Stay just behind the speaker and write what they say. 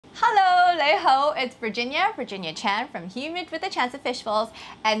Hello, Lei Ho. It's Virginia Chan from Humid with a Chance of Fishbowls,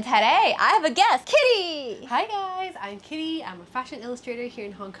 and today I have a guest, Kitty. Hi guys, I'm Kitty. I'm a fashion illustrator here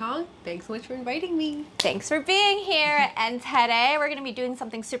in Hong Kong. Thanks so much for inviting me. Thanks for being here. And today we're gonna be doing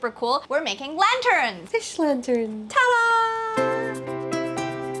something super cool. We're making lanterns. Fish lantern. Ta-da!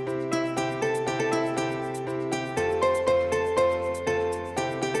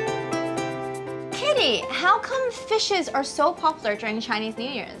 Kitty, how come fishes are so popular during Chinese New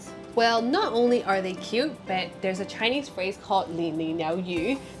Year's? Well, not only are they cute, but there's a Chinese phrase called Lunar New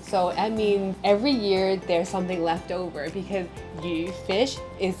Year. So that means every year there's something left over because yu, fish,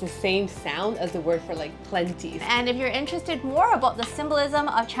 is the same sound as the word for like plenty. And if you're interested more about the symbolism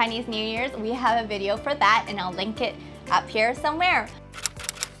of Chinese New Year's, we have a video for that and I'll link it up here somewhere.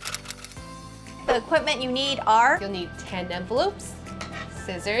 The equipment you need are... You'll need 10 envelopes,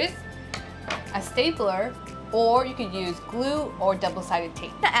 scissors, a stapler, or you could use glue or double-sided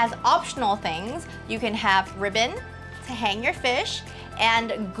tape. As optional things, you can have ribbon to hang your fish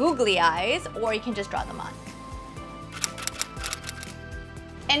and googly eyes, or you can just draw them on.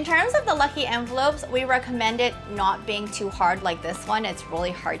 In terms of the lucky envelopes, we recommend it not being too hard like this one. It's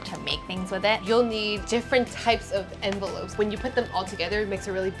really hard to make things with it. You'll need different types of envelopes. When you put them all together, it makes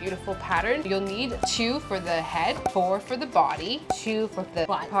a really beautiful pattern. You'll need 2 for the head, 4 for the body, 2 for the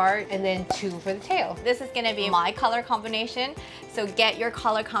front part, and then 2 for the tail. This is gonna be my color combination, so get your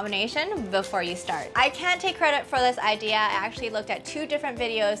color combination before you start. I can't take credit for this idea. I actually looked at 2 different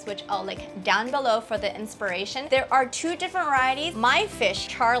videos, which I'll link down below for the inspiration. There are 2 different varieties. My fish,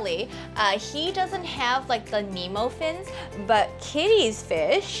 Charlie, he doesn't have like the Nemo fins, but Kitty's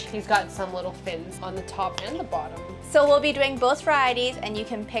fish, He's got some little fins on the top and the bottom. so we'll be doing both varieties and you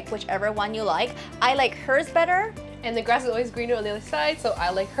can pick whichever one you like. I like hers better. And the grass is always greener on the other side, so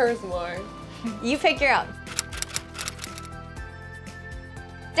I like hers more. You figure out.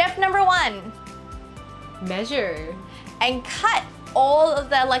 Step number 1. Measure. And cut all of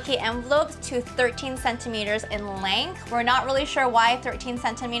the lucky envelopes to 13 centimeters in length. We're not really sure why 13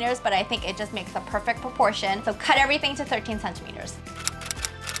 centimeters, but I think it just makes the perfect proportion. So cut everything to 13 centimeters.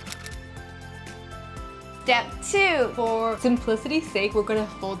 Step 2. For simplicity's sake, we're gonna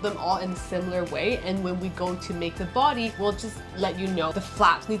fold them all in a similar way, and when we go to make the body, we'll just let you know the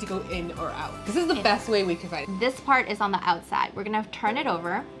flaps need to go in or out. This is the best way we can find it. This part is on the outside. We're gonna turn it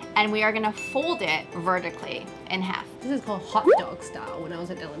over and we are gonna fold it vertically in half. This is called hot dog style when I was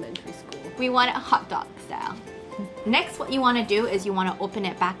in elementary school. We want it hot dog style. Next, what you wanna do is you wanna open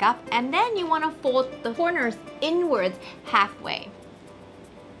it back up and then you wanna fold the corners inwards halfway.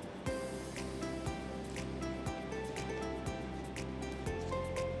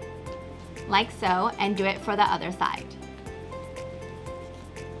 Like so, and do it for the other side.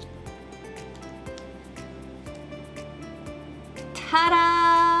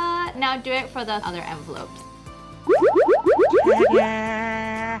 Ta-da! Now do it for the other envelopes.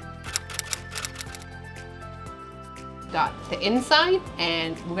 Got the inside,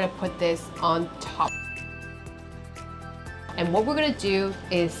 and we're gonna put this on top. And what we're gonna do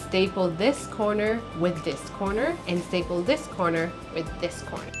is staple this corner with this corner, and staple this corner with this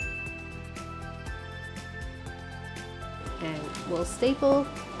corner. And we'll staple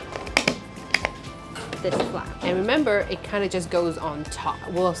this flap. And remember, it kind of just goes on top.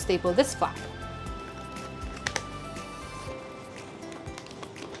 We'll staple this flap.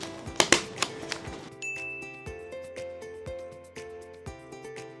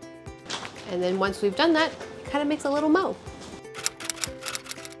 And then once we've done that, it kind of makes a little mouth.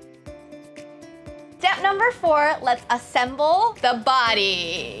 Step number 4, let's assemble the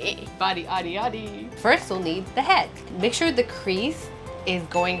body. Body, adi, adi. First, we'll need the head. Make sure the crease is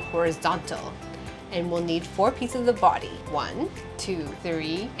going horizontal. And we'll need 4 pieces of the body. 1, 2,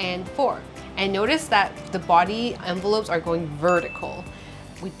 3, and 4. And notice that the body envelopes are going vertical.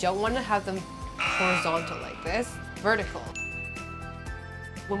 We don't want to have them horizontal like this, vertical.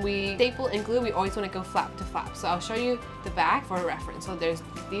 When we staple and glue, we always want to go flap to flap. So I'll show you the back for reference. So there's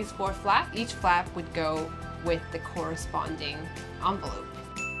these 4 flaps. Each flap would go with the corresponding envelope.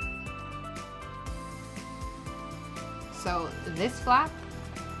 So this flap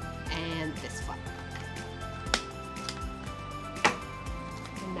and this flap.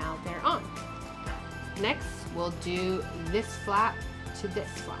 And now they're on. Next, we'll do this flap to this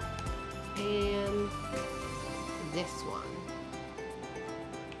flap. And this one.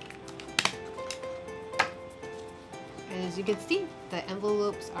 And as you can see, the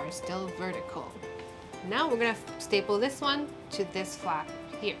envelopes are still vertical. Now we're gonna staple this one to this flap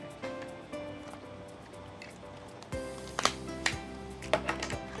here.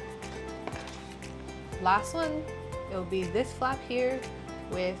 Last one, it'll be this flap here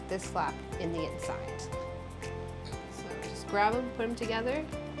with this flap in the inside. So just grab them, put them together,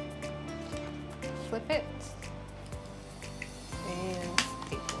 flip it, and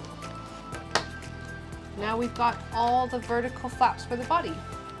staple. Now we've got all the vertical flaps for the body.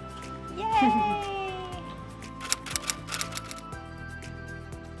 Yay!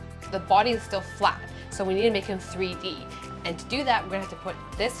 The body is still flat, so we need to make him 3D. And to do that, we're gonna have to put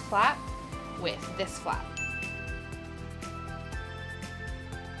this flap with this flap.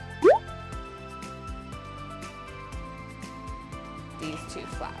 These two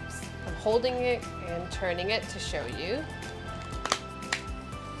flaps. I'm holding it and turning it to show you.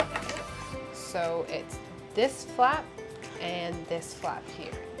 So it's this flap and this flap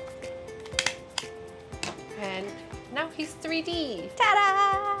here. And now he's 3D.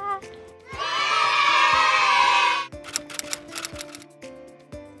 Ta-da!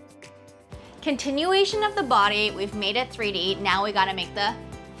 Continuation of the body, we've made it 3D. Now we gotta make the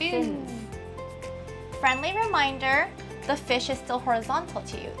fins. Friendly reminder, the fish is still horizontal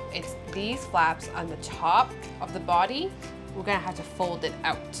to you. It's these flaps on the top of the body. We're gonna have to fold it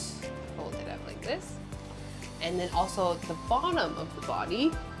out. Fold it out like this. And then also the bottom of the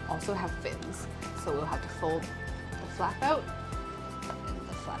body also have fins. So we'll have to fold the flap out and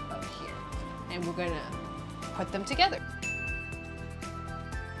the flap out here. And we're gonna put them together.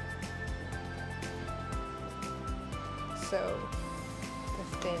 So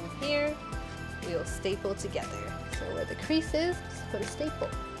the fin here, we'll staple together. So where the crease is, just put a staple.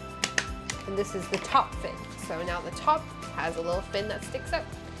 And this is the top fin. So now the top has a little fin that sticks out,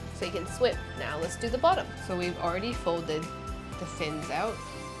 so you can swim. Now let's do the bottom. So we've already folded the fins out,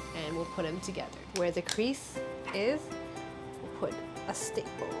 and we'll put them together. Where the crease is, we'll put a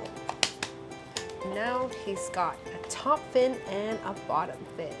staple. Now he's got a top fin and a bottom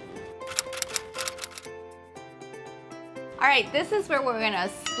fin. All right, this is where we're gonna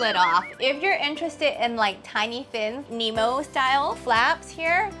split off. If you're interested in like tiny fins, Nemo style flaps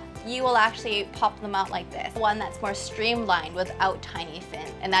here, you will actually pop them out like this. One that's more streamlined without tiny fin.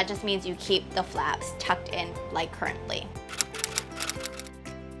 And that just means you keep the flaps tucked in like currently.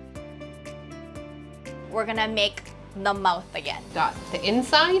 We're gonna make the mouth again. Got the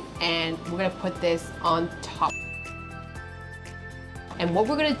inside, and we're gonna put this on top. And what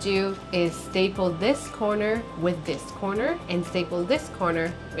we're gonna do is staple this corner with this corner and staple this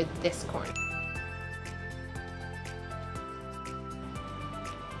corner with this corner.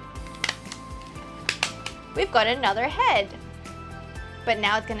 We've got another head, but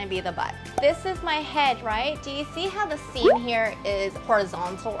now it's gonna be the butt. This is my head, right? Do you see how the seam here is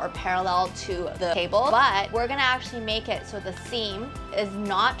horizontal or parallel to the table? But we're gonna actually make it so the seam is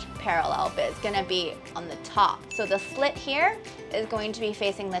not parallel, but it's gonna be on the top. So the slit here is going to be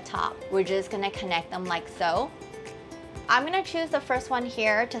facing the top. We're just gonna connect them like so. I'm gonna choose the first one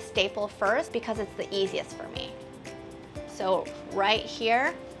here to staple first because it's the easiest for me. So right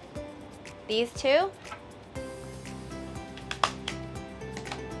here, these two.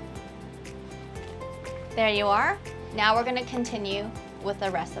 There you are. Now we're gonna continue with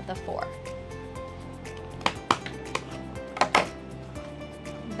the rest of the four.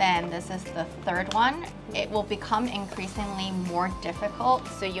 Then this is the third one. It will become increasingly more difficult,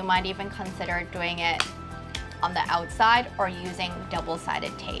 so you might even consider doing it on the outside or using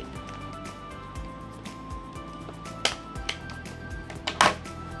double-sided tape.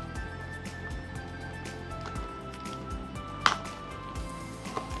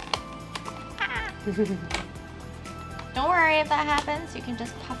 Don't worry if that happens, you can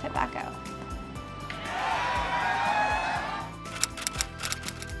just puff it back out.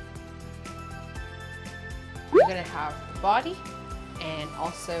 We're gonna have the body, and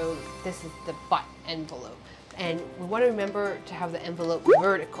also this is the butt envelope. And we wanna remember to have the envelope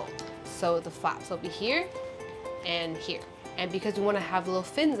vertical. So the flaps will be here and here. And because we wanna have little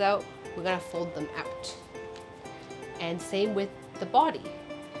fins out, we're gonna fold them out. And same with the body.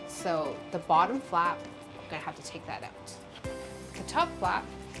 So the bottom flap, we're gonna have to take that out. The top flap,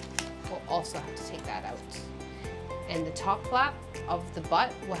 we'll also have to take that out. And the top flap of the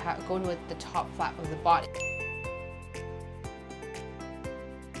butt will go in with the top flap of the body.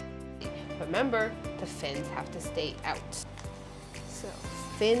 Remember, the fins have to stay out. So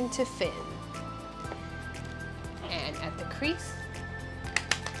fin to fin. And at the crease,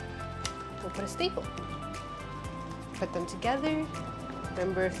 we'll put a staple. Put them together.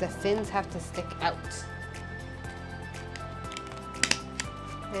 Remember, the fins have to stick out.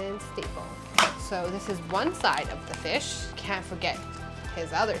 And staple. So this is one side of the fish. Can't forget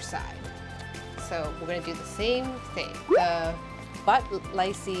his other side. So we're gonna do the same thing. The butt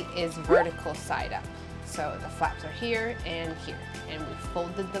lycee is vertical side up. So the flaps are here, and we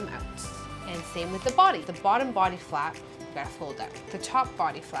folded them out. And same with the body. The bottom body flap, we gotta fold out. The top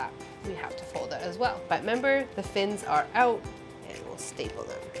body flap, we have to fold out as well. But remember, the fins are out, and we'll staple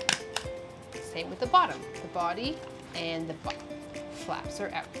them. Same with the bottom. The body and the flaps are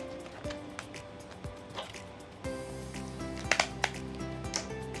out.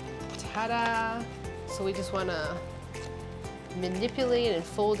 Ta-da! So we just wanna manipulate and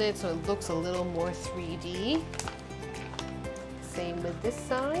fold it so it looks a little more 3D. Same with this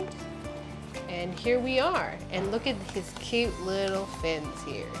side. And here we are. And look at his cute little fins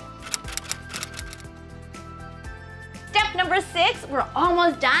here. Step number 6, we're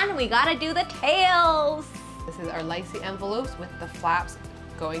almost done. We gotta do the tails. This is our Lycée envelopes with the flaps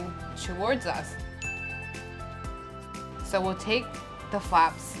going towards us. So we'll take the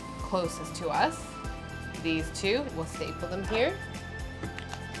flaps closest to us. These two, we'll staple them here.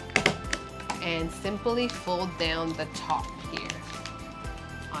 And simply fold down the top here.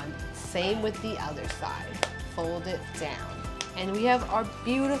 Same with the other side. Fold it down. And we have our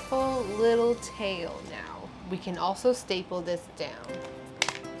beautiful little tail now. We can also staple this down.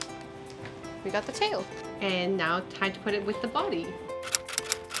 We got the tail. And now time to put it with the body.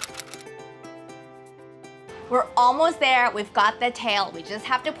 We're almost there. We've got the tail. We just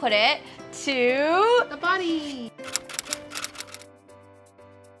have to put it to the body.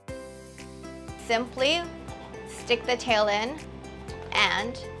 Simply stick the tail in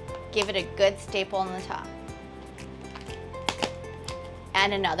and give it a good staple on the top.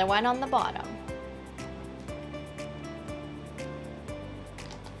 And another one on the bottom.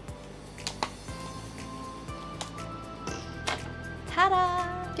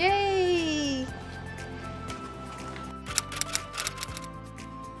 Ta-da! Yay!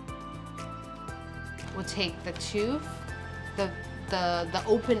 We'll take the tooth, the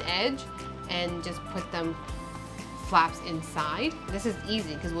open edge, and just put them flaps inside. This is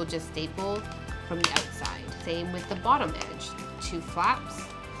easy because we'll just staple from the outside. Same with the bottom edge. 2 flaps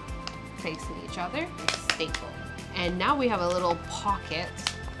facing each other and staple. And now we have a little pocket,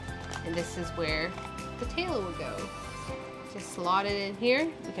 and this is where the tail will go. Just slot it in here.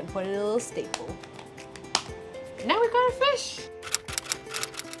 We can put in a little staple. Now we've got a fish.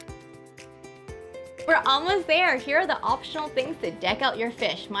 We're almost there. Here are the optional things to deck out your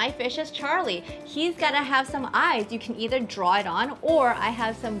fish. My fish is Charlie. He's gotta have some eyes. You can either draw it on, or I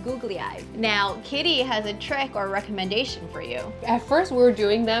have some googly eyes. Now, Kitty has a trick or recommendation for you. At first we were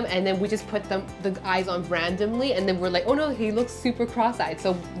doing them, and then we just put the eyes on randomly, and then we're like, oh no, he looks super cross-eyed.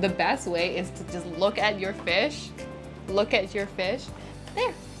 So the best way is to just look at your fish. Look at your fish.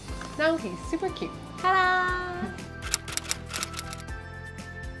 There. Now he's super cute. Ta-da!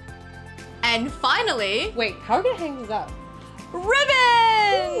 And finally, wait, how are we gonna hang this up?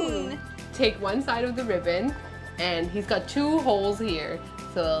 Ribbon! Ooh. Take one side of the ribbon, and he's got 2 holes here.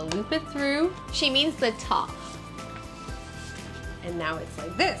 So loop it through. She means the top. And now it's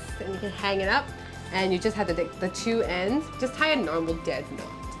like this, and you can hang it up, and you just have to take the 2 ends. Just tie a normal dead knot.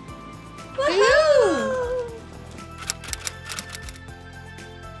 Woohoo!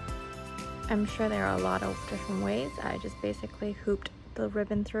 I'm sure there are a lot of different ways. I just basically hooped the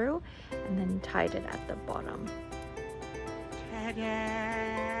ribbon through and then tied it at the bottom.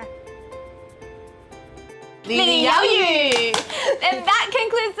 Ta-da! And that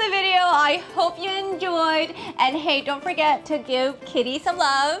concludes the video. I hope you enjoyed. And hey, don't forget to give Kitty some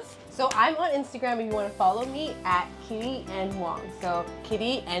love. So I'm on Instagram if you want to follow me at Kitty and Wong. So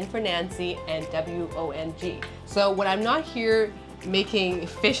Kitty, N for Nancy, and W-O-N-G. So when I'm not here making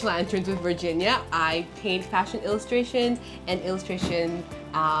fish lanterns with Virginia, I paint fashion illustrations and illustrations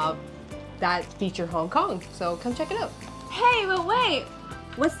that feature Hong Kong. So come check it out. Hey, but wait.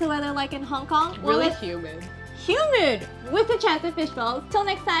 What's the weather like in Hong Kong? Really humid. Humid! With a chance of fish balls. Till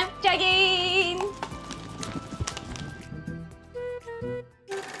next time, jogging!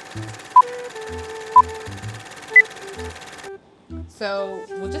 So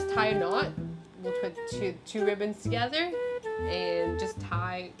we'll just tie a knot. We'll put two ribbons together and just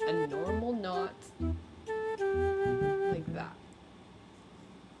tie a normal knot like that.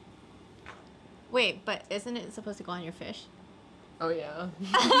 Wait, but isn't it supposed to go on your fish? Oh yeah.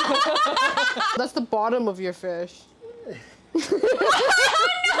 That's the bottom of your fish. Bro,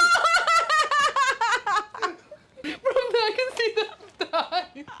 I can see the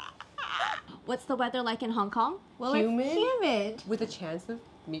thighs. What's the weather like in Hong Kong? Well, Humid. it's humid. With a chance of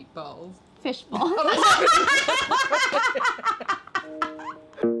meatballs. Fish balls.